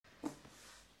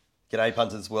G'day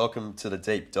punters, welcome to the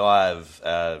deep dive.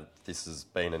 This has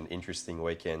been an interesting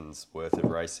weekend's worth of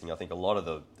racing. I think a lot of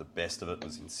the best of it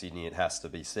was in Sydney, it has to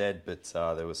be said, but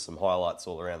there was some highlights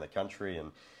all around the country,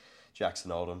 and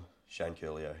Jackson Oldham, Shane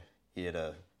Curlio, here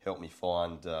to help me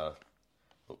find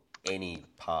any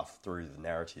path through the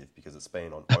narrative because it's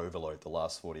been on overload the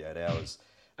last 48 hours.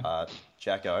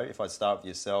 Jacko, if I start with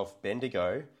yourself,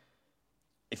 Bendigo,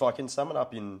 if I can sum it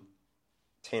up in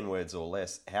 10 words or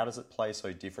less, how does it play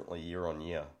so differently year on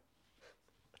year?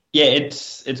 Yeah,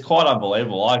 it's quite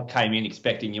unbelievable. I came in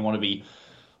expecting you want to be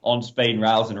on speed and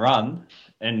rails and run,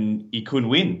 and you couldn't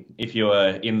win if you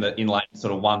were in lane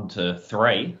sort of 1 to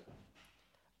 3.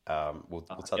 We'll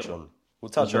touch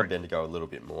on Bendigo a little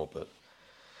bit more, but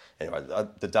anyway,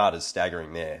 the data's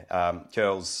staggering there.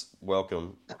 Curls,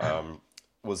 welcome.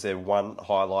 Was there one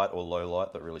highlight or low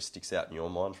light that really sticks out in your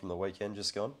mind from the weekend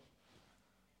just gone?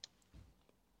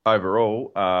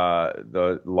 Overall,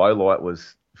 the low light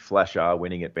was Flasher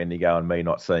winning at Bendigo and me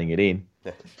not seeing it in.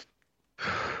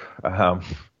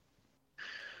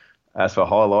 As for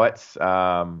highlights,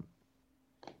 no.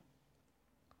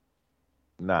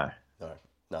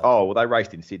 Oh, well, they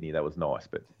raced in Sydney. That was nice,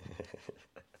 but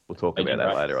we'll talk about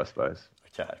that later, I suppose.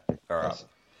 Okay, all right.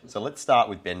 So let's start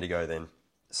with Bendigo then.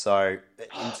 So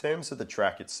in terms of the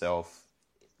track itself,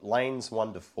 lanes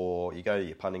 1 to 4, you go to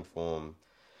your punting form,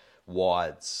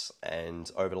 wides,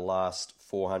 and over the last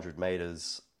 400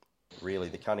 metres, really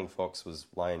the Cunning Fox was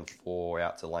lane 4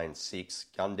 out to lane 6,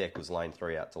 Gundeck was lane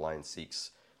 3 out to lane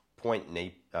 6, Point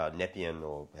Nepean,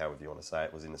 or however you want to say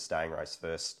it, was in the staying race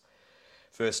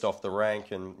first off the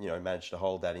rank, and managed to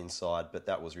hold that inside, but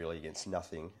that was really against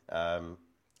nothing.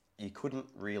 You couldn't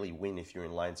really win if you're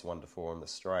in lanes 1 to 4 on the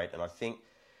straight, and I think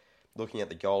looking at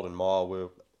the Golden Mile, we're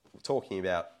talking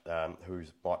about who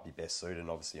might be best suited, and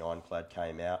obviously Ironclad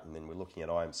came out, and then we're looking at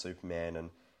I Am Superman, and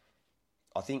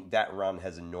I think that run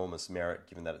has enormous merit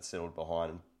given that it settled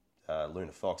behind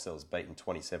Luna Fox that was beaten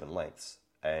 27 lengths,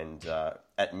 and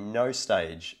at no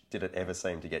stage did it ever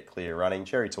seem to get clear running.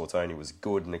 Cherry Tortoni was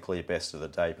good and a clear best of the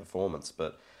day performance,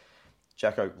 but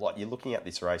Jacko, you're looking at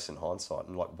this race in hindsight,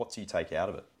 and what do you take out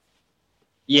of it?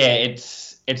 Yeah,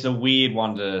 it's a weird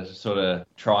one to sort of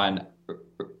try and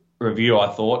review. I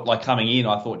thought, coming in,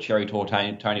 I thought Cherry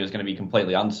Tortoni was going to be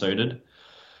completely unsuited,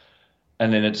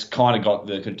 and then it's kind of got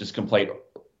the just complete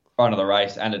run of the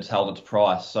race, and it's held its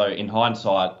price. So in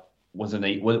hindsight, was it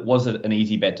an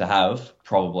easy bet to have?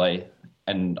 Probably,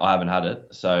 and I haven't had it,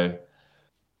 so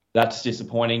that's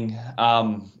disappointing.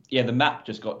 The map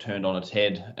just got turned on its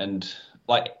head, and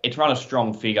it's run a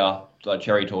strong figure like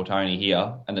Cherry Tortoni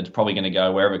here, and it's probably going to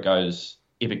go wherever it goes.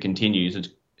 If it continues, it's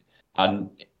an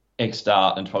X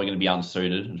start and it's probably going to be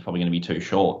unsuited. It's probably going to be too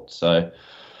short. So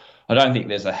I don't think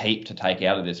there's a heap to take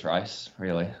out of this race,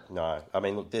 really. No, I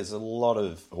mean, look, there's a lot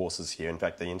of horses here. In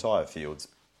fact, the entire field's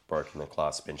broken the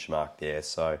class benchmark there.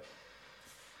 So,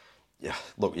 yeah,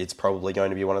 look, it's probably going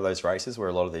to be one of those races where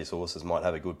a lot of these horses might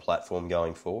have a good platform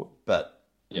going forward, but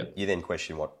you then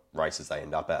question what races they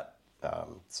end up at.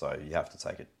 So you have to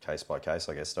take it case by case,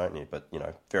 I guess, don't you? But,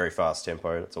 very fast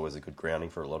tempo, it's always a good grounding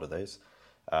for a lot of these.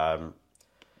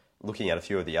 Looking at a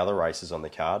few of the other races on the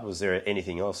card, was there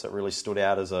anything else that really stood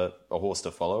out as a horse to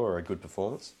follow or a good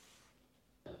performance?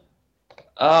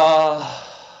 That's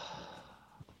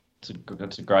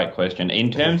a great question.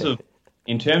 In terms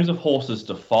of horses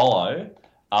to follow,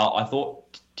 I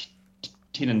thought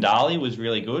Tinandali was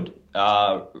really good,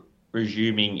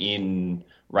 resuming in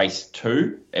race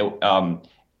 2.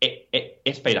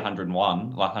 It's beat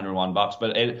 101, like $101,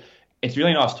 but it's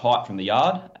really nice type from the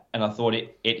yard, and I thought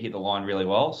it hit the line really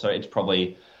well, so it's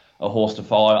probably a horse to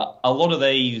follow. A lot of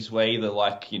these were either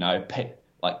like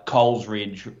Coles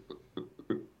Ridge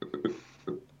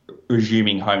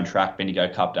resuming home track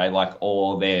Bendigo Cup Day,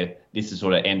 or this is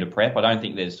sort of end of prep. I don't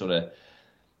think there's sort of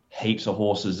heaps of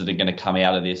horses that are going to come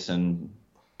out of this and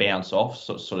bounce off.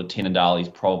 Sort of Tinandali's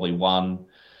probably one.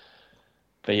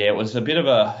 But yeah, it was a bit of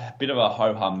a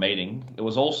ho-hum meeting. It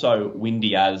was also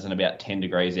windy as and about 10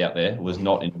 degrees out there. It was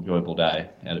not an enjoyable day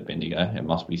out at Bendigo, it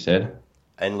must be said.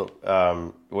 And look,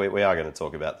 we are going to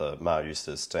talk about the Mar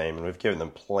Eustace team, and we've given them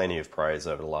plenty of praise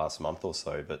over the last month or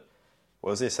so, but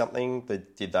was there something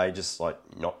did they just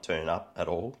not turn up at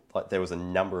all? There was a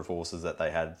number of horses that they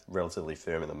had relatively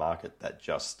firm in the market that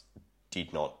just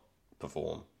did not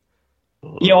perform.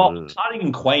 Yeah,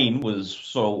 Cardigan Queen was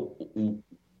sort of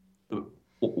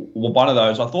one of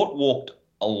those. I thought walked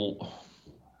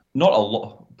not a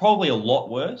lot, probably a lot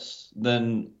worse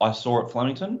than I saw at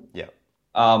Flemington. Yeah.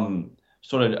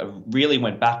 Sort of really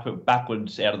went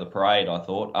backwards out of the parade, I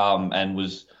thought, and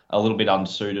was a little bit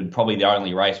unsuited. Probably the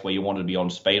only race where you wanted to be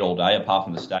on speed all day, apart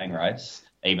from the staying race.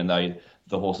 even though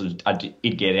the horses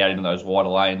did get out into those wider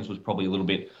lanes, was probably a little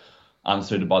bit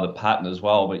unsuited by the pattern as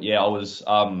well. But yeah, I was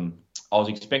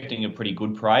expecting a pretty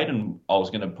good parade, and I was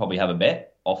going to probably have a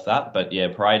bet off that. But yeah,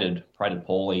 paraded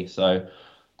poorly, so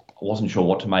I wasn't sure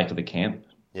what to make of the camp.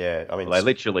 Yeah, I mean, They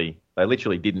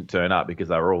literally didn't turn up because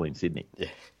they were all in Sydney. yeah,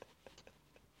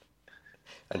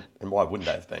 and why wouldn't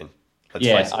they have been? Let's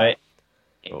Yeah, face it.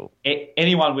 Cool.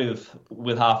 anyone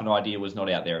with half an idea was not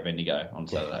out there at Bendigo on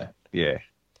Saturday. Yeah.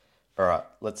 All right,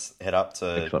 let's head up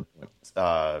to. Excellent.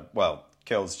 Well,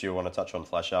 Kells, do you want to touch on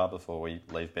Flash R before we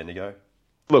leave Bendigo?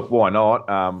 Look, why not?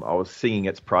 I was singing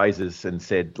its praises and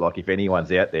said, like, if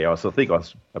anyone's out there, I think I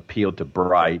appealed to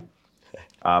Bray.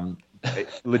 It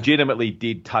legitimately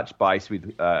did touch base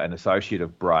with an associate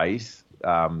of Bray's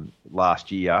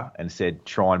last year and said,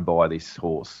 try and buy this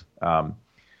horse.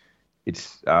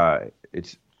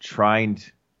 It's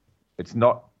trained. It's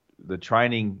not, the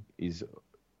training is,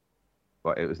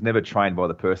 it was never trained by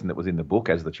the person that was in the book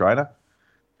as the trainer.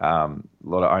 A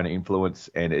lot of owner influence,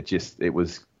 and it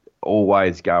was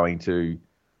always going to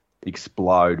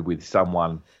explode with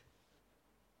someone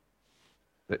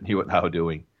that knew what they were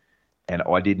doing. And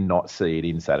I did not see it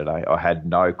in Saturday. I had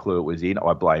no clue it was in.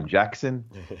 I blame Jackson.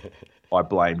 I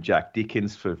blame Jack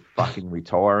Dickens for fucking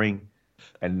retiring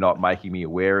and not making me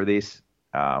aware of this.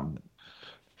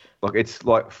 Look, it's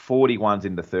like 41s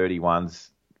into 31s,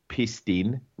 pissed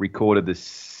in, recorded the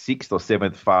 6th or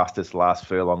 7th fastest last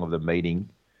furlong of the meeting.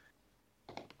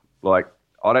 Like,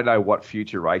 I don't know what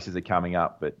future races are coming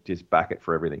up, but just back it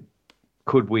for everything.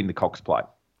 Could win the Cox Plate.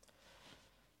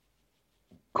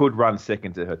 Could run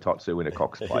second to Hitotsu in a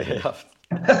Cox Plate. Yeah.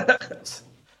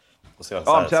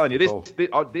 I'm telling you,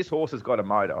 this horse has got a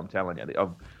motor. I'm telling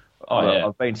you,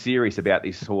 I've been serious about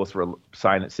this horse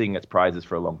singing its praises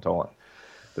for a long time,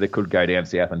 but it could go down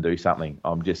south and do something.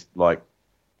 I'm just like,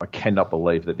 I cannot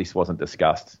believe that this wasn't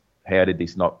discussed. How did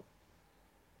this not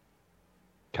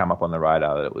come up on the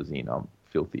radar that it was in? I'm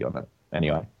filthy on it.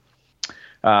 Anyway,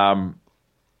 one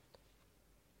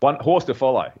horse to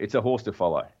follow. It's a horse to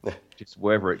follow. Just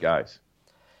wherever it goes.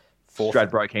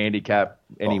 Stradbroke handicap,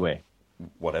 anywhere.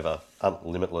 Whatever.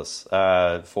 Limitless.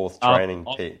 Fourth training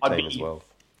team as well.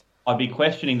 I'd be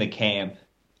questioning the camp,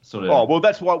 sort of. Oh, well,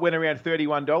 that's why it went around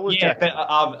 $31. Yeah,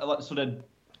 but sort of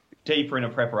deeper in a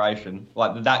preparation.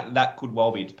 Like that could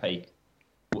well be its peak.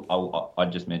 I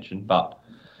just mentioned, but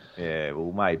yeah,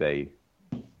 well, maybe.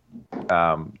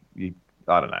 I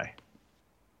don't know.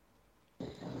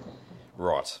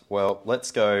 Right. Well,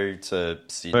 let's go to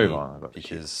Sydney. Move on,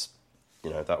 because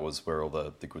that was where all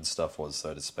the good stuff was,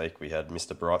 so to speak. We had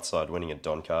Mr. Brightside winning at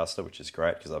Doncaster, which is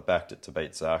great because I backed it to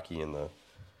beat Zaki in the.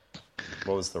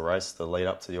 What was the race? The lead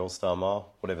up to the All-Star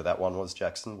Mile, whatever that one was,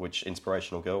 Jackson. Which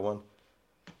Inspirational Girl one?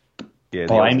 Yeah,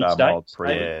 the All-Star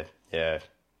Mile. Yeah. It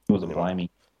wasn't blaming.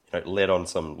 Led on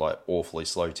some like awfully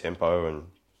slow tempo, and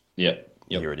here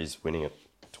it is winning at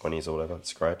 20s or whatever.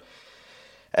 It's great.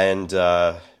 And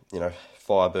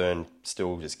Fireburn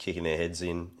still just kicking their heads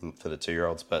in for the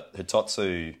 2-year-olds, but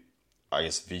Hitotsu, I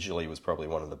guess visually was probably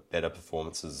one of the better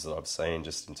performances that I've seen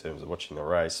just in terms of watching the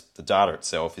race. The data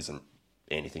itself isn't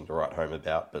anything to write home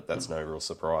about, but that's no real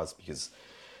surprise because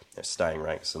staying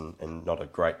ranks and not a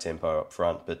great tempo up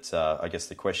front. But I guess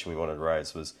the question we wanted to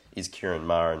raise was, is Kieran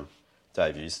Maher and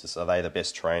Dave Eustace, are they the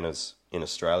best trainers in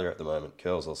Australia at the moment?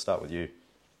 Curls, I'll start with you.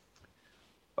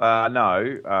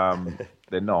 No,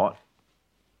 they're not,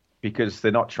 because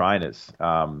they're not trainers.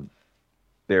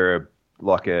 They're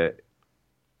like a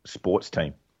sports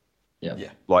team. Yeah.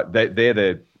 Like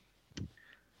they're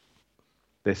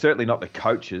certainly not the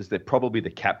coaches. They're probably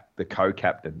the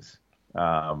co-captains.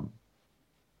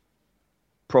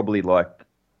 Probably like,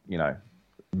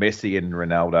 Messi and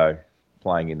Ronaldo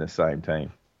playing in the same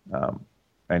team,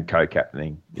 and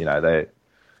co-captaining.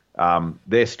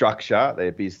 Their structure,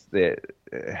 their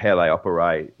how they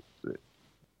operate,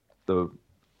 the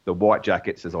white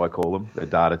jackets, as I call them, the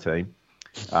data team,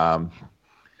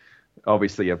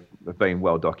 obviously have been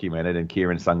well documented, and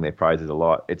Kieran sung their praises a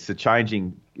lot. It's a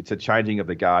changing of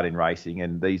the guard in racing,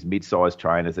 and these mid-sized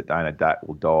trainers that don't adapt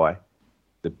will die.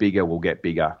 The bigger will get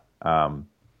bigger.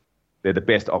 They're the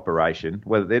best operation.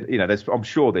 Whether I'm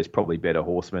sure there's probably better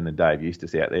horsemen than Dave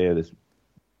Eustace out there. There's,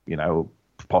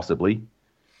 possibly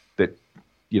that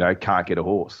can't get a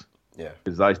horse. Yeah,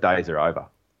 because those days are over.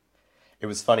 It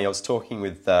was funny. I was talking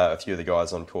with a few of the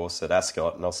guys on course at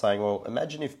Ascot, and I was saying, well,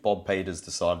 imagine if Bob Peters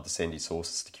decided to send his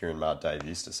horses to Kieran Maher, Dave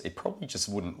Eustace. It probably just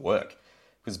wouldn't work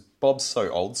because Bob's so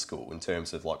old school in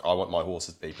terms of, like, I want my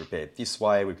horses to be prepared this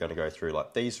way. We're going to go through,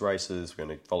 like, these races. We're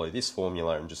going to follow this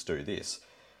formula and just do this.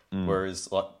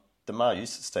 Whereas, like, the Maher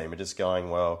Eustace team are just going,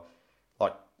 well,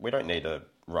 like, we don't need to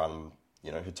run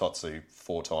Hitotsu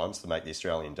 4 times to make the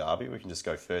Australian Derby. We can just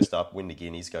go first up, win the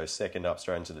Guineas, go second up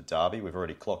straight into the Derby. We've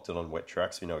already clocked it on wet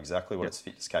tracks. We know exactly what its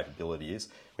fitness capability is.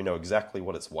 We know exactly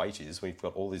what its weight is. We've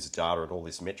got all this data and all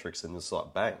this metrics, and it's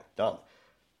like, bang, done.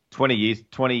 20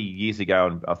 years ago,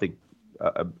 and I think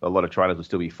a lot of trainers will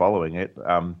still be following it.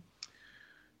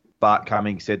 Bart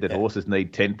Cummings said that horses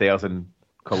need 10,000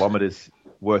 kilometres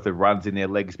worth of runs in their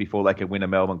legs before they can win a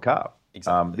Melbourne Cup.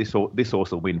 Exactly. This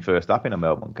horse will win first up in a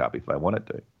Melbourne Cup if they want it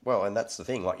to. Well, and that's the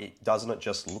thing. Like, doesn't it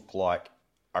just look like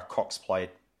a Cox Plate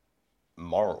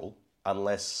moral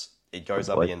unless it goes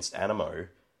up against Animo,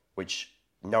 which,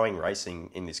 knowing racing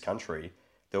in this country,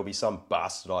 there'll be some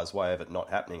bastardised way of it not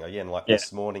happening. Again,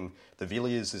 this morning, the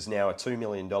Villiers is now a $2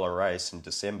 million race in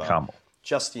December. Come on.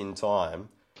 Just in time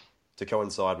to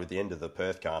coincide with the end of the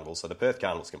Perth Carnival. So the Perth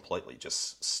Carnival's completely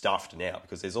just stuffed now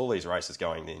because there's all these races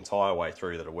going the entire way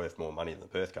through that are worth more money than the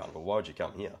Perth Carnival. Why would you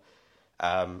come here?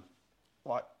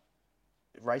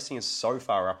 Racing is so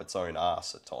far up its own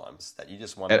arse at times that you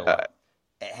just wonder,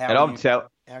 how can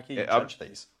you judge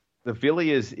these? The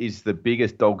Villiers is the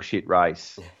biggest dog shit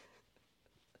race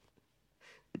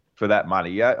for that money.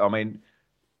 Yeah, I mean,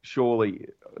 surely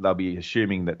they'll be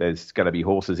assuming that there's going to be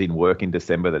horses in work in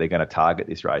December that are going to target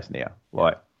this race now.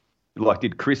 Like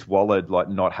did Chris Waller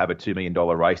not have a $2 million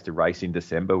race to race in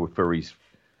December for his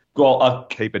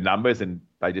keeper numbers, and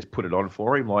they just put it on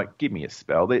for him? Like, give me a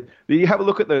spell. You have a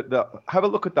look at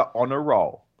the honour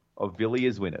roll of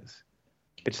Villiers winners.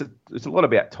 It's a lot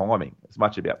about timing. It's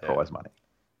much about prize money.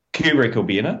 Kubrick will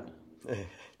be in it.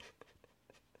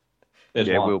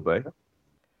 Will be.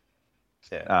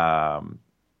 Yeah.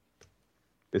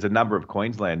 There's a number of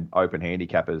Queensland Open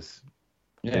handicappers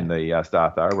in the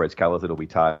Star Thoroughbreds colours that'll be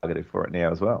targeted for it now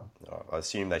as well. I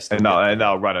assume they still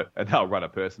they'll run a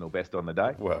personal best on the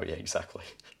day. Well, yeah, exactly.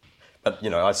 But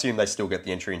I assume they still get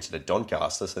the entry into the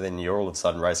Doncaster. So then you're all of a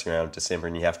sudden racing around in December,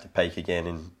 and you have to peak again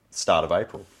in start of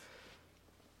April.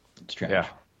 It's strange. Yeah.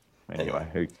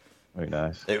 Anyway, who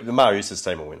knows? The Marusa's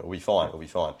team will win. It'll be fine.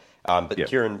 But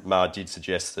Kieran Ma did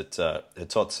suggest that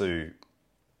Hitotsu,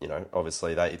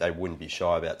 obviously they wouldn't be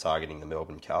shy about targeting the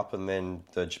Melbourne Cup, and then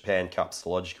the Japan Cup's the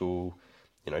logical,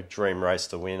 dream race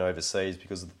to win overseas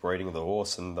because of the breeding of the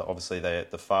horse, and obviously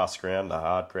the fast ground, the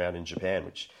hard ground in Japan,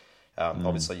 which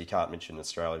obviously you can't mention in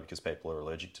Australia because people are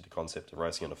allergic to the concept of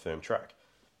racing on a firm track.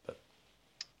 But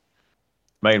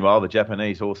meanwhile, the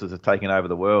Japanese horses are taking over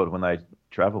the world when they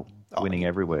travel, winning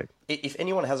everywhere. If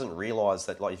anyone hasn't realised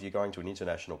that, if you're going to an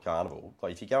international carnival,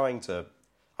 if you're going to,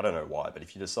 I don't know why, but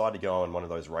if you decide to go on one of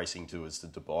those racing tours to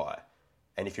Dubai,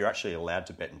 and if you're actually allowed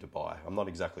to bet in Dubai, I'm not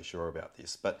exactly sure about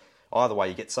this, but either way,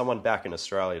 you get someone back in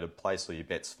Australia to place all your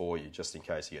bets for you, just in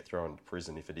case you get thrown into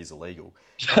prison if it is illegal.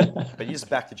 But you just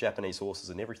back the Japanese horses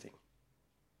and everything.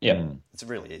 Yeah. It's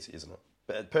really easy, isn't it?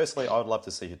 But personally, I would love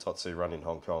to see Hitotsu run in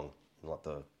Hong Kong in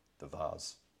the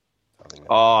Vase.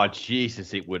 Oh,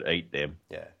 Jesus, it would eat them.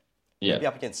 Yeah. He'd be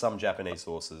up against some Japanese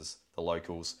horses, the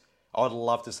locals. I'd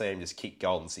love to see him just kick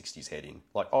Golden 60's head in.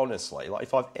 Honestly,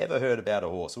 if I've ever heard about a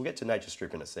horse, we'll get to Nature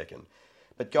Strip in a second,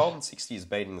 but Golden 60 is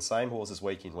beating the same horses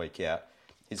week in, week out.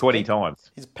 20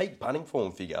 times. His peak punting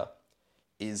form figure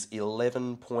is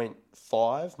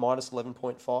 11.5, minus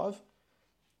 11.5.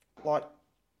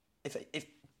 If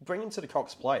bring him to the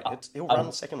Cox Plate, he'll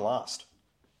run second last.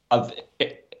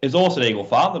 It's also an Eagle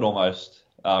Farm that almost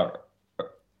around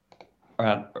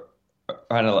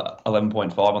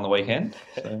 11.5 on the weekend.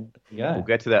 So, yeah. We'll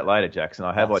get to that later, Jackson.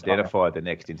 I have identified the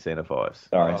next incentivize.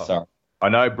 Sorry. I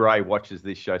know Bray watches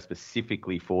this show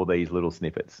specifically for these little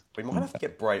snippets. We might have to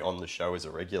get Bray on the show as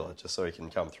a regular, just so he can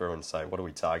come through and say, "What are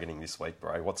we targeting this week,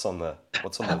 Bray? What's on the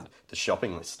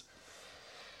shopping list?"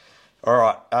 All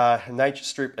right, Nature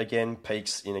Strip again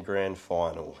peaks in a grand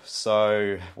final.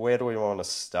 So where do we want to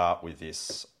start with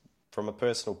this? From a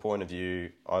personal point of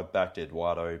view, I backed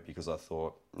Eduardo because I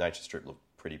thought Nature Strip looked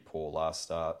pretty poor last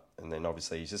start, and then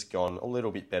obviously he's just gone a little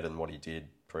bit better than what he did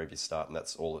previous start, and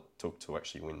that's all it took to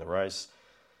actually win the race.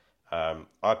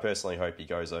 I personally hope he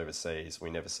goes overseas. We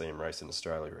never see him race in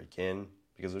Australia again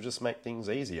because it'll just make things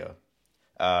easier.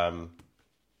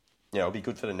 It'll be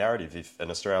good for the narrative if an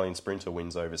Australian sprinter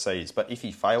wins overseas. But if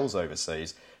he fails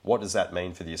overseas, what does that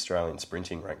mean for the Australian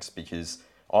sprinting ranks? Because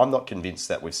I'm not convinced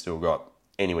that we've still got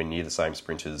anywhere near the same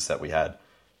sprinters that we had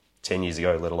 10 years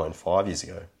ago, let alone 5 years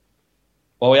ago.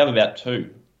 Well, we have about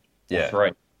 2 or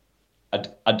 3.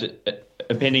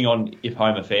 Depending on if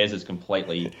Home Affairs is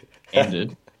completely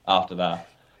ended after that,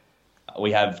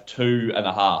 we have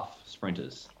 2.5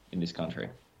 sprinters in this country.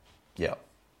 Yeah.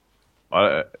 Who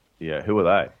are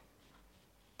they?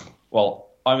 Well,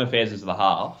 Home Affairs is the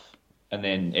half, and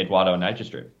then Eduardo and Nature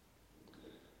Strip.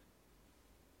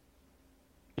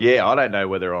 Yeah, I don't know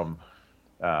whether I'm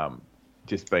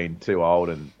just being too old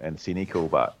and cynical,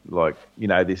 but like, you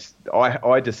know, this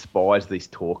I despise this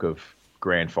talk of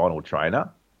grand final trainer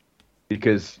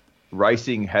because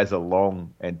racing has a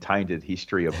long and tainted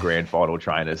history of grand final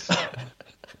trainers.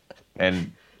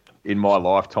 And in my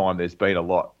lifetime, there's been a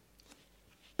lot.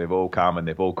 They've all come and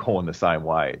they've all gone the same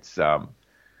way. It's I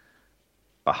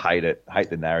hate it. Hate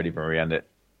the narrative around it.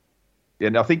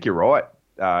 And I think you're right,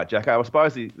 Jacko. I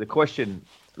suppose the question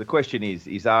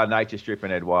is are Nature Strip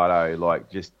and Eduardo like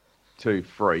just two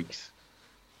freaks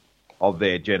of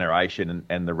their generation,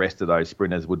 and the rest of those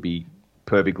sprinters would be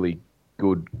perfectly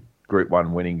good Group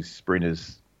 1 winning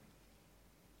sprinters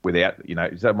without, you know,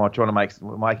 am I trying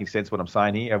to making sense what I'm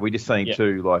saying here? Have we just seen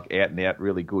two like out and out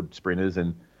really good sprinters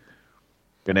and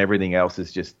everything else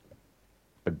is just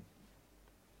a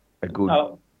good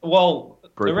the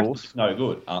rest horse? is no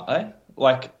good, aren't they?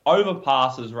 Like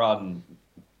overpasses run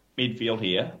midfield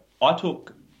here. I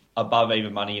took above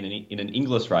even money in an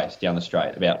Inglis race down the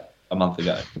straight about a month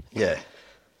ago. Yeah.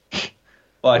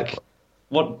 Like,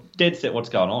 dead set, what's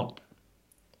going on?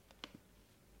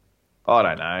 I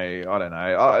don't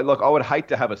know. Look, I would hate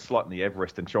to have a slot in the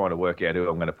Everest and trying to work out who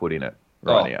I'm going to put in it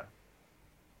right now.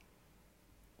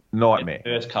 Nightmare.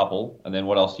 First couple, and then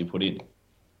what else do you put in?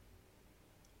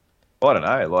 I don't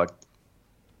know. Like,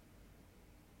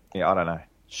 yeah, I don't know.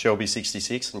 Shelby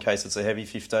 66 in case it's a heavy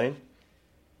 15.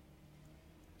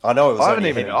 I know it was I haven't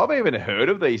even heard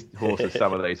of these horses.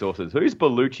 Some of these horses. Who's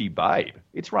Bellucci Babe?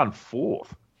 It's run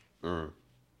fourth. Mm.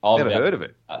 Never heard of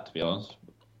it. To be honest,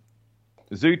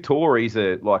 Zootori's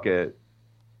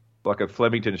like a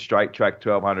Flemington straight track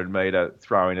 1200 metre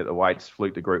throwing at the weights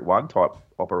fluke to Group 1 type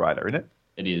operator, isn't it?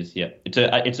 It is. Yeah, it's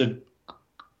a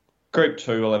Group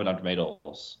 2 1100 metre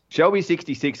horse. Shelby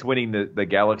 66 winning the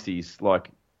Galaxies.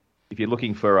 Like, if you're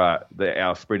looking for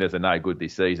our sprinters are no good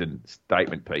this season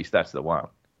statement piece, that's the one.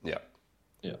 Yeah.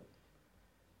 Yeah.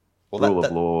 Well, Rule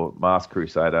of Law, Masked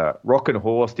Crusader, Rockin'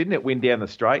 Horse. Didn't it win down the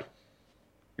straight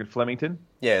at Flemington?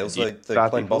 Yeah, it was the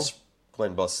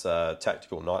Glenn Boss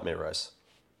tactical nightmare race.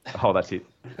 Oh, that's it.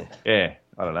 Yeah,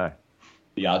 I don't know.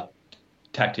 The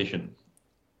tactician.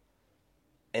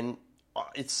 And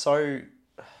it's so...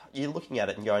 You're looking at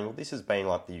it and going, well, this has been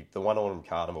like the One Autumn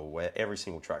Carnival where every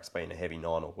single track's been a heavy 9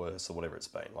 or worse or whatever it's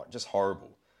been. Like, just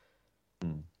horrible.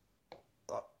 Mm.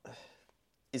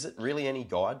 Is it really any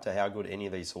guide to how good any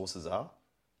of these horses are?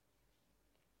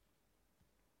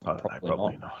 I don't know,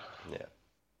 probably not. Yeah.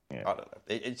 I don't know.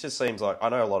 It just seems like... I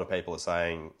know a lot of people are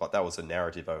saying, like, that was a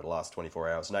narrative over the last 24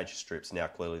 hours. Nature Strip's now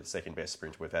clearly the second best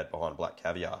sprinter we've had behind Black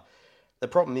Caviar. The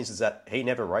problem is that he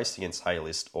never raced against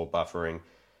Haylist or Buffering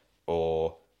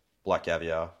or Black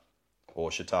Caviar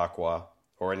or Chautauqua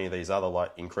or any of these other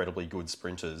like incredibly good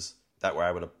sprinters that were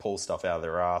able to pull stuff out of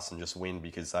their ass and just win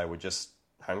because they were just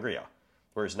hungrier.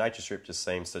 Whereas Nature Strip just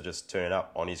seems to just turn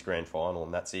up on his grand final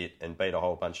and that's it, and beat a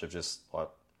whole bunch of just like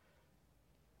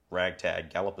ragtag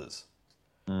gallopers.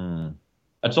 Mm.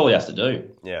 That's all he has to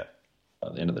do. Yeah.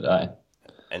 At the end of the day.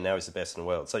 And now he's the best in the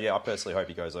world. So yeah, I personally hope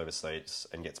he goes overseas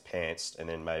and gets pantsed, and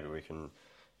then maybe we can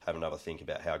have another think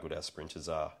about how good our sprinters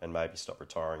are and maybe stop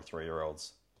retiring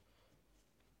 3-year-olds.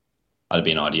 That'd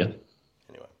be an idea.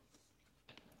 Anyway.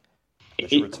 We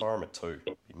should retire them at 2.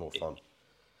 It'd be more fun.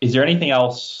 Is there anything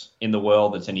else in the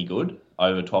world that's any good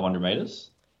over 1,200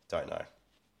 metres? Don't know.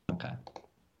 Okay.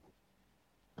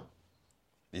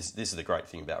 This is the great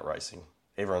thing about racing.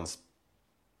 Everyone's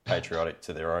patriotic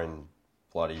to their own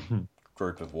bloody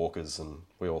group of walkers, and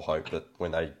we all hope that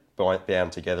when they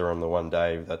bound together on the one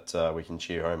day that we can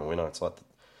cheer home a winner. It's like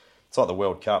the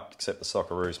World Cup, except the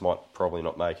Socceroos might probably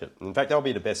not make it. In fact, that would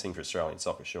be the best thing for Australian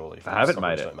soccer, surely. If they haven't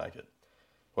made it. Don't make it.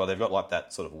 Well, they've got like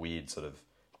that sort of weird sort of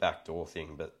backdoor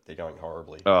thing, but they're going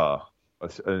horribly. Oh,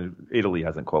 Italy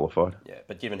hasn't qualified. Yeah,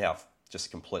 but given how just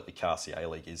completely cast the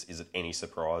A-League is it any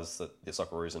surprise that the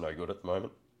Socceroos are no good at the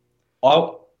moment?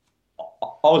 I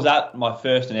was at my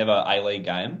first and ever A-League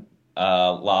game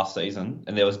last season,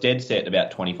 and there was dead set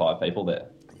about 25 people there.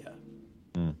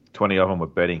 Yeah. 20 of them were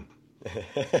betting.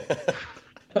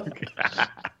 That's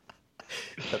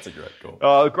a great call.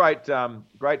 Oh, great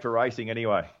for racing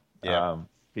anyway. Yeah.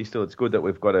 It's good that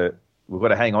we've got to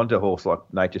hang on to a horse like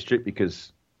Nature Strip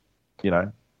because, you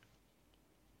know,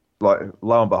 like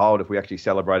lo and behold, if we actually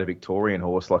celebrate a Victorian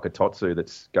horse like a Totsu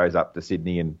that goes up to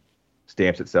Sydney and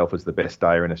stamps itself as the best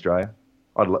stayer in Australia,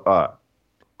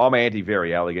 I'm anti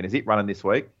Very Elegant. Is it running this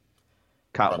week?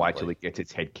 Can't wait till it gets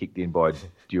its head kicked in by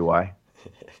Dewey.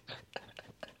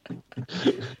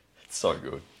 It's so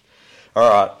good. All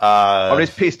right. I'm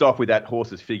just pissed off with that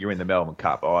horse's figure in the Melbourne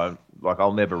Cup.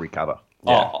 I'll never recover.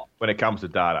 Yeah. When it comes to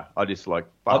data, I just like.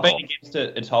 I've been against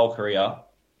it its whole career.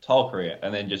 his whole career,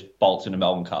 and then just bolts into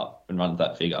Melbourne Cup and runs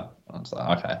that figure. And I was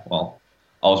like, okay, well,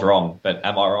 I was wrong, but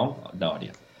am I wrong? No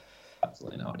idea.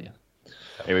 Absolutely no idea.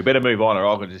 Yeah, we better move on, or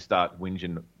I'm going to just start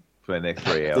whinging for the next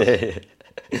 3 hours.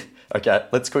 Okay,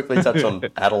 let's quickly touch on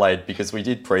Adelaide because we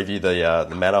did preview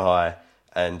the Manor High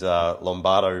and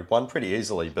Lombardo won pretty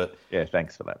easily. But yeah,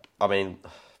 thanks for that. I mean,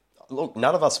 look,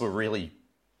 none of us were really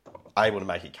able to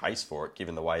make a case for it,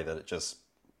 given the way that it just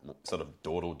sort of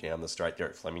dawdled down the straight there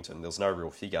at Flemington. There was no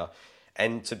real figure.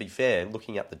 And to be fair,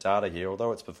 looking at the data here,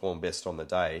 although it's performed best on the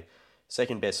day,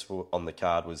 second best on the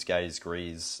card was Gaze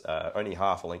Grease, only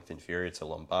half a length inferior to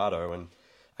Lombardo. And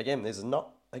again, there's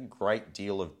not a great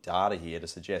deal of data here to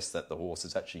suggest that the horse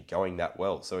is actually going that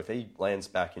well. So if he lands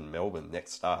back in Melbourne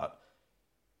next start,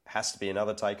 has to be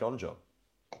another take-on job.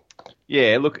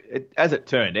 Yeah, look, as it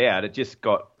turned out, it just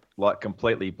got like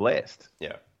completely blessed.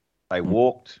 Yeah. They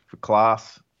walked for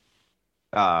class,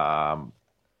 and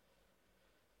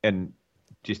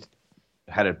just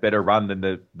had a better run than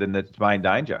the main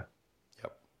danger.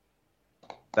 Yep.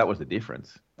 That was the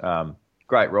difference.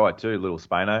 Great ride too, little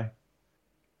Spano.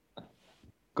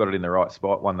 Got it in the right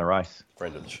spot, won the race.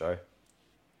 Friend of the show.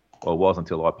 Well, it was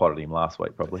until I potted him last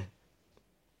week, probably.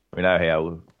 We know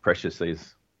how precious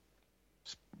these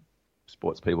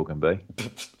sports people can be.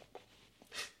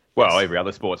 Well, every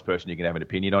other sports person you can have an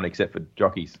opinion on, except for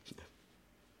jockeys.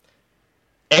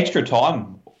 Extra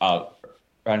time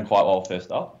ran quite well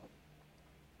first up.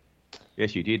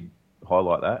 Yes, you did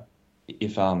highlight that.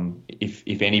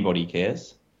 If anybody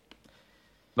cares.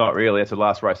 Not really. That's the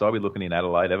last race I'll be looking in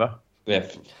Adelaide ever. Yeah,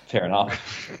 fair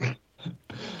enough. I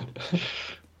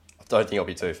don't think I'll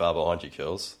be too far behind you,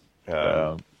 Kills.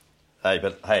 Hey,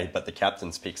 but the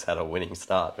captain's picks had a winning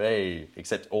start. Hey,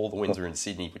 except all the wins are in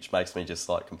Sydney, which makes me just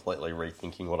like completely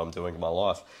rethinking what I'm doing in my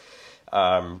life.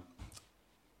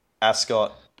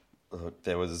 Ascot,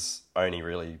 there was only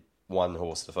really one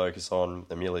horse to focus on,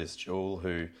 Amelia's Jewel,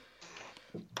 who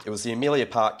it was the Amelia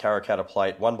Park Karrakatta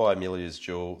Plate, won by Amelia's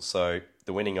Jewel. So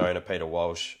the winning owner, Peter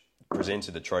Walsh,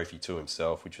 presented the trophy to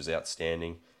himself, which was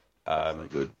outstanding.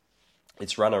 Good.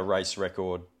 It's run a race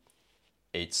record.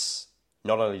 It's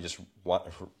not only just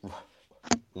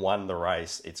won the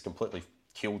race, it's completely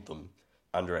killed them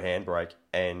under a handbrake.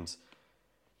 And,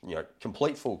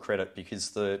 complete full credit because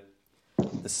the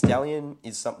stallion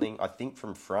is something, I think,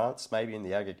 from France, maybe in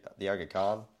the Aga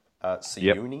Khan.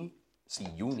 Siuni.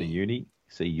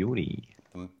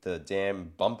 The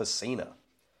damn Bumpacina.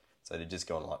 So they're just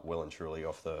gone like well and truly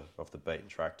off the beaten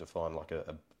track to find like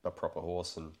a proper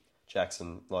horse. And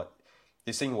Jackson, like,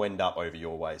 this thing will end up over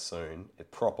your way soon. A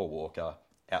proper walker,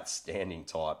 outstanding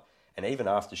type. And even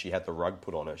after she had the rug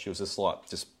put on her, she was just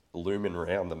looming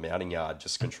around the mounting yard,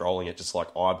 just controlling it, just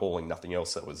like eyeballing nothing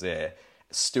else that was there.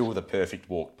 Still the perfect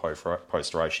walk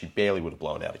post-race. She barely would have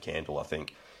blown out a candle, I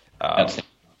think. I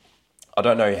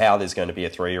don't know how there's going to be a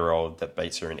 3-year-old that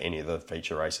beats her in any of the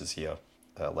feature races here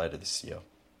later this year.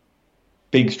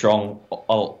 Big, strong,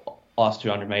 last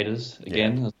 200 metres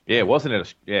again. Yeah, wasn't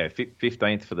it?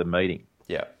 15th for the meeting.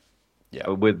 Yeah.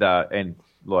 With and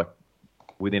like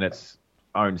within its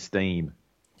own steam.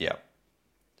 Yeah.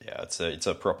 Yeah, it's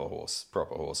a proper horse.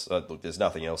 Look, there's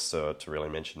nothing else to really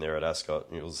mention there at Ascot.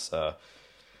 It was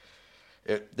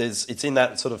it's in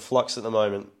that sort of flux at the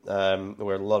moment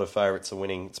where a lot of favourites are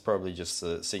winning. It's probably just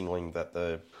signalling that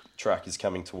the track is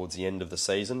coming towards the end of the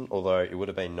season, although it would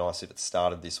have been nice if it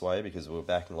started this way because we were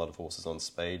backing a lot of horses on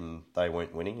speed and they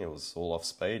weren't winning. It was all off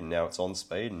speed and now it's on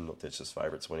speed and there's just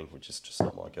favourites winning, which is just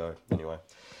not my go. Anyway,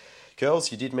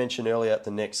 Curls, you did mention earlier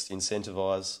the next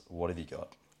Incentivise. What have you got?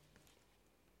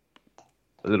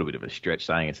 A little bit of a stretch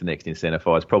saying it's the next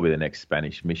Incentivise, probably the next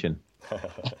Spanish Mission.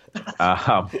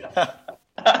 I'm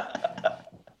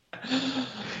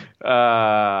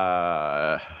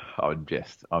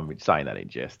saying that in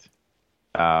jest.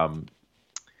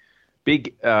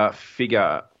 Big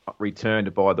figure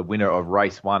returned by the winner of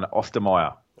race 1,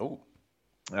 Ostermeyer. Oh.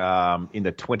 In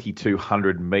the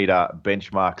 2,200 metre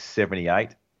benchmark 78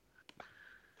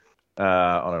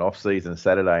 on an off-season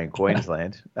Saturday in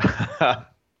Queensland.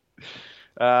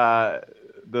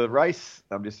 The race,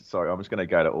 I'm just going to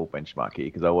go to all benchmark here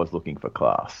because I was looking for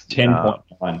class.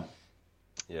 10.9.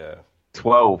 Yeah.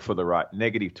 12 for the race,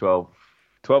 negative 12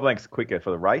 lengths quicker for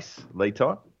the race, lead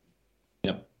time.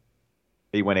 Yep.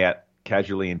 He went out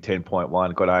casually in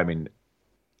 10.1,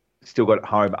 still got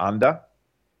home under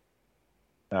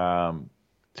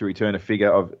to return a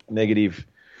figure of negative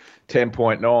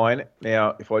 10.9.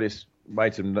 Now, if I just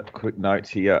made some quick notes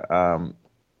here,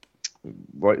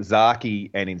 Zaki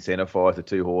and Incentivise are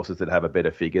two horses that have a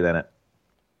better figure than it.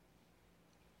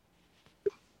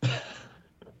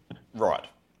 Right.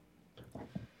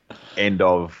 end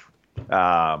of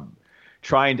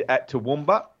trained at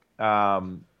Toowoomba.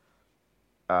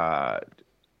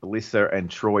 Alyssa and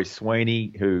Troy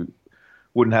Sweeney, who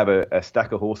wouldn't have a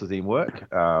stack of horses in work.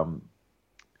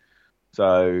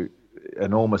 So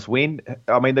enormous win.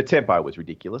 I mean, the tempo was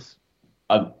ridiculous.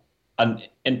 And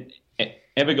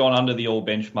ever gone under the all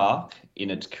benchmark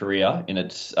in its career, in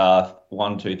its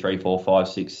 1, 2, 3, 4, 5,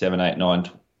 6, 7, 8,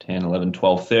 9, 10, 11,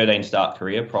 12, 13 start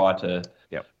career prior to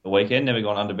the weekend, never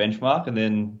gone under benchmark, and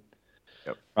then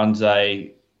runs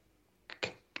a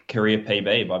career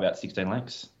PB by about 16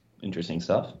 lengths. Interesting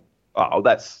stuff. Oh,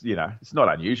 that's, it's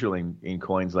not unusual in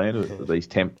Queensland. These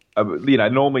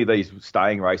normally these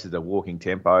staying races are walking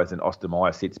tempos, and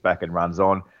Ostermeyer sits back and runs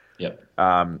on. Yep.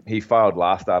 He failed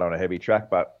last start on a heavy track,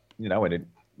 but in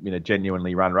a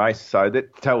genuinely run race. So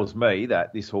that tells me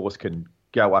that this horse can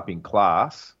go up in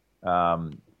class,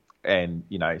 and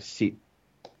sit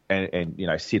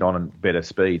sit on better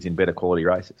speeds in better quality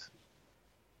races,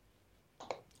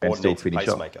 and still finish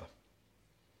off.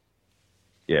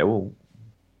 Yeah, well,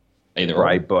 either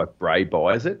Bray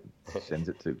buys it, sends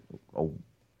it to, or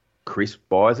Chris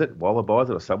buys it, Waller buys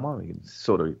it, or someone.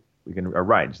 We can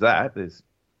arrange that. There's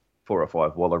 4 or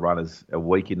 5 Waller runners a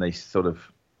week in these sort of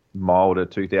milder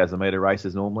 2,000 metre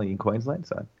races normally in Queensland.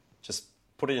 So just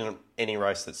put it in any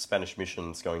race that Spanish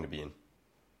Mission's going to be in,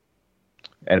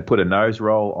 and put a nose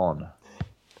roll on.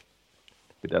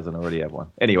 If it doesn't already have one.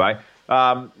 Anyway,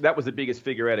 that was the biggest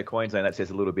figure out of Queensland. That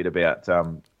says a little bit about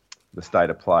the state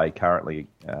of play currently,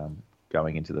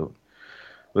 going into the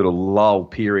little lull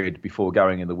period before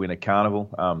going in the Winter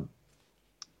Carnival.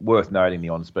 Worth noting the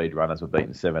on-speed runners were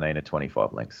beaten 17 to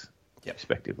 25 lengths,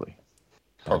 respectively.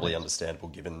 Probably understandable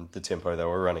given the tempo they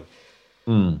were running.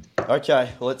 Mm.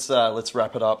 Okay, let's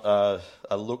wrap it up.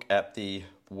 A look at the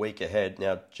week ahead.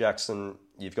 Now, Jackson,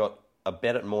 you've got a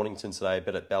bet at Mornington today, a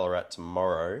bet at Ballarat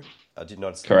tomorrow. I did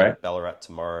notice that Ballarat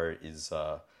tomorrow is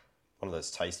one of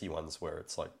those tasty ones where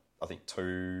it's like, I think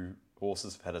 2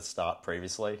 horses have had a start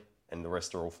previously, and the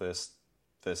rest are all first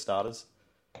starters.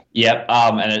 Yep,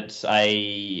 and it's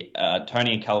a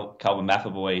Tony and Calvin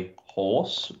Maffaboy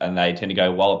horse, and they tend to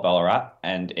go well at Ballarat,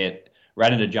 and it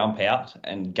ran into jump out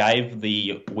and gave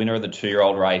the winner of the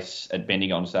 2-year-old race at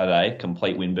Bendigo on Saturday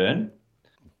complete windburn.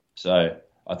 So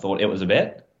I thought it was a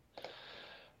bet.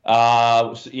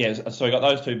 So we got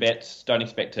those 2 bets. Don't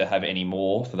expect to have any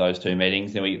more for those 2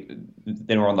 meetings. Then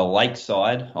we're on the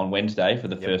Lakeside on Wednesday for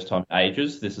the first time in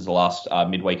ages. This is the last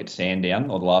midweek at Sandown,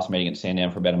 or the last meeting at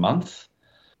Sandown for about a month.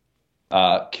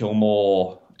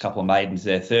 Kilmore, a couple of maidens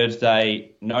there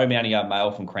Thursday. No Mounting Yard Mail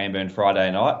from Cranbourne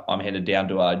Friday night. I'm headed down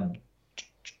to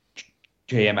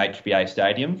GMHBA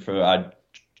Stadium for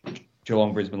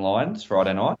Geelong Brisbane Lions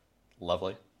Friday night.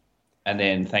 Lovely. And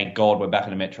then, thank God, we're back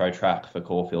in a metro track for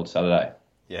Caulfield Saturday.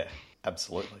 Yeah,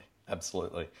 absolutely.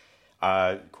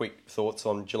 Quick thoughts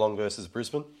on Geelong versus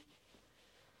Brisbane?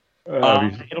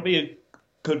 It'll be a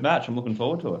good match. I'm looking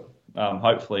forward to it.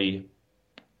 Hopefully,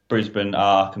 Brisbane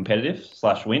are competitive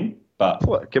 / win. But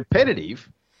what, competitive?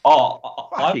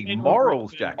 Fucking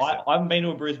morals, Jackson. I haven't been to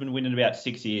a Brisbane win in about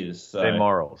 6 years. So they're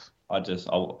morals. I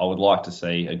would like to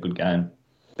see a good game.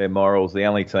 They're morals. The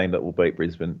only team that will beat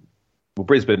Brisbane. Well,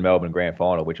 Brisbane-Melbourne grand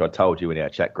final, which I told you in our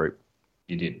chat group.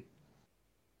 You did.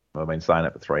 I've been saying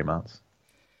it for 3 months.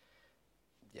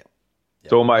 Yeah.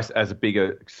 It's almost as big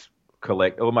a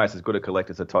almost as good a collect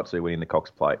as a Totsu winning the Cox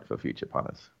Plate for future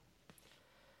punters.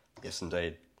 Yes,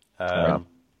 indeed.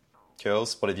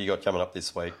 Curls, what have you got coming up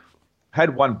this week?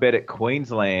 Had one bet at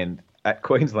Queensland.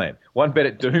 One bet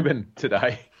at Doomben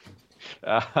today.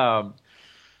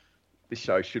 This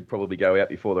show should probably go out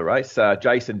before the race.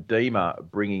 Jason Deemer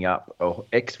bringing up an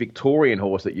ex-Victorian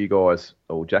horse that you guys,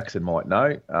 or Jackson, might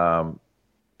know.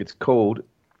 It's got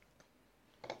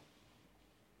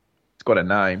a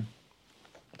name.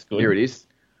 It's good. Here it is.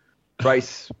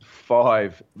 Race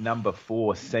 5, number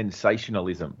 4,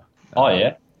 Sensationalism. Oh,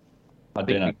 yeah. I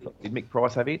do know. Did Mick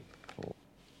Price have it?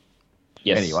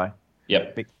 Yes. Anyway.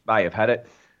 Yep. Mick may have had it.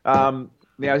 Now,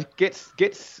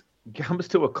 it comes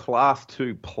to a Class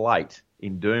 2 plate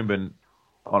in Doomben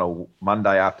on a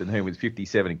Monday afternoon with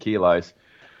 57 kilos.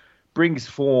 Brings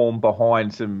form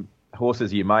behind some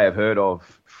horses you may have heard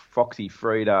of. Foxy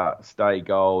Frida, Stay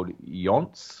Gold,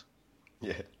 Yonts.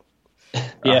 Yeah.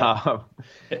 Yeah.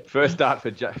 First start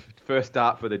for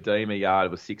the Deemer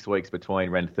yard was 6 weeks between.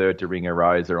 Ran third to Ringer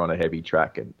Rosa on a heavy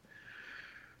track and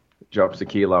drops a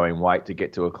kilo in weight to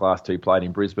get to a Class 2 plate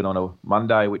in Brisbane on a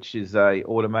Monday, which is a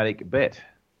automatic bet.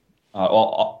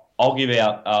 I'll give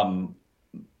out,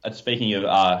 speaking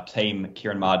of team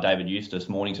Kieran Maher, David Eustace,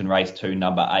 Mornington race 2,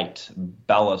 number 8,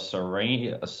 Balla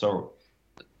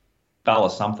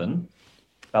something.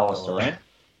 Ballastaran.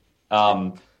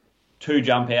 Two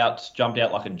jumped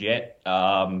out like a jet.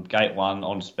 Gate 1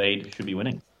 on speed, should be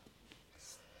winning.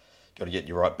 Got to get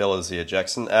you right Bellas here,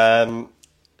 Jackson.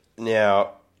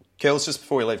 Now, Kells, just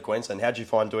before we leave Queensland, how did you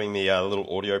find doing the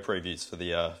little audio previews for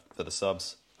the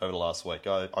subs over the last week?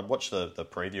 I watched the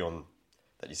preview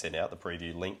that you sent out, the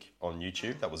preview link on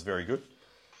YouTube. That was very good.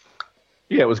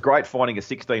 Yeah, it was great finding a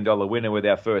 $16 winner with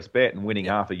our first bet and winning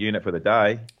half a unit for the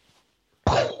day.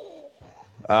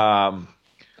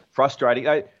 Frustrating.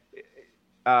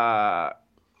 I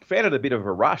found it a bit of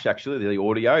a rush, actually, the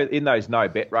audio. In those no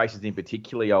bet races in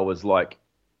particular, I was like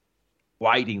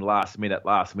waiting last minute,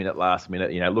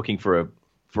 looking for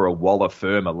a Waller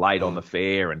firmer late on the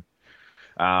fair, and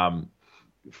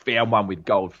found one with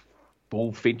Gold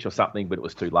Bullfinch or something, but it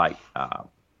was too late.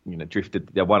 Drifted.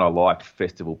 The one I liked,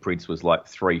 Festival Prince, was like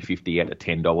 $3.50 out of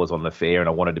 $10 on the fair, and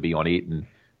I wanted to be on it, and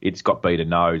it's got beat a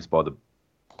nose by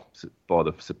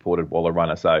the supported Waller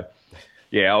runner. So,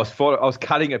 yeah, I was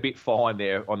cutting a bit fine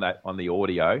there on the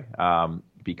audio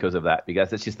because of that, because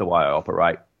that's just the way I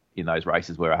operate in those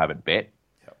races where I haven't bet.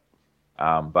 Yep.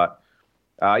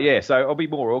 So I'll be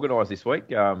more organised this week,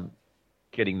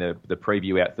 getting the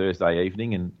preview out Thursday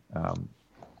evening and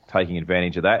taking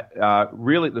advantage of that.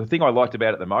 Really, the thing I liked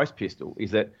about it the most, Pistol,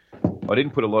 is that I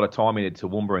didn't put a lot of time into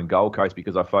Toowoomba and Gold Coast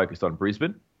because I focused on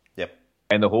Brisbane. Yep.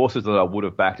 And the horses that I would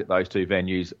have backed at those two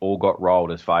venues all got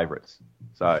rolled as favourites.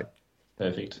 So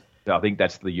perfect. I think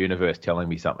that's the universe telling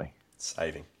me something.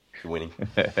 Saving. You're winning.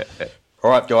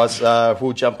 All right, guys.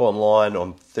 We'll jump online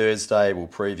on Thursday. We'll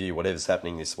preview whatever's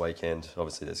happening this weekend.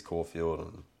 Obviously, there's Caulfield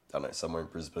and, I don't know, somewhere in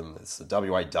Brisbane. There's the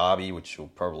WA Derby, which will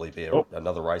probably be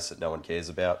another race that no one cares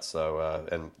about. So,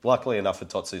 and luckily enough for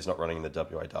Totsu's not running in the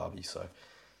WA Derby, so,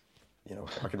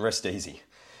 I can rest easy.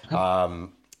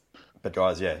 But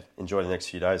guys, yeah, enjoy the next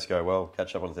few days. Go well.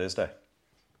 Catch up on Thursday.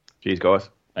 Cheers, guys.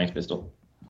 Thanks, Pistol.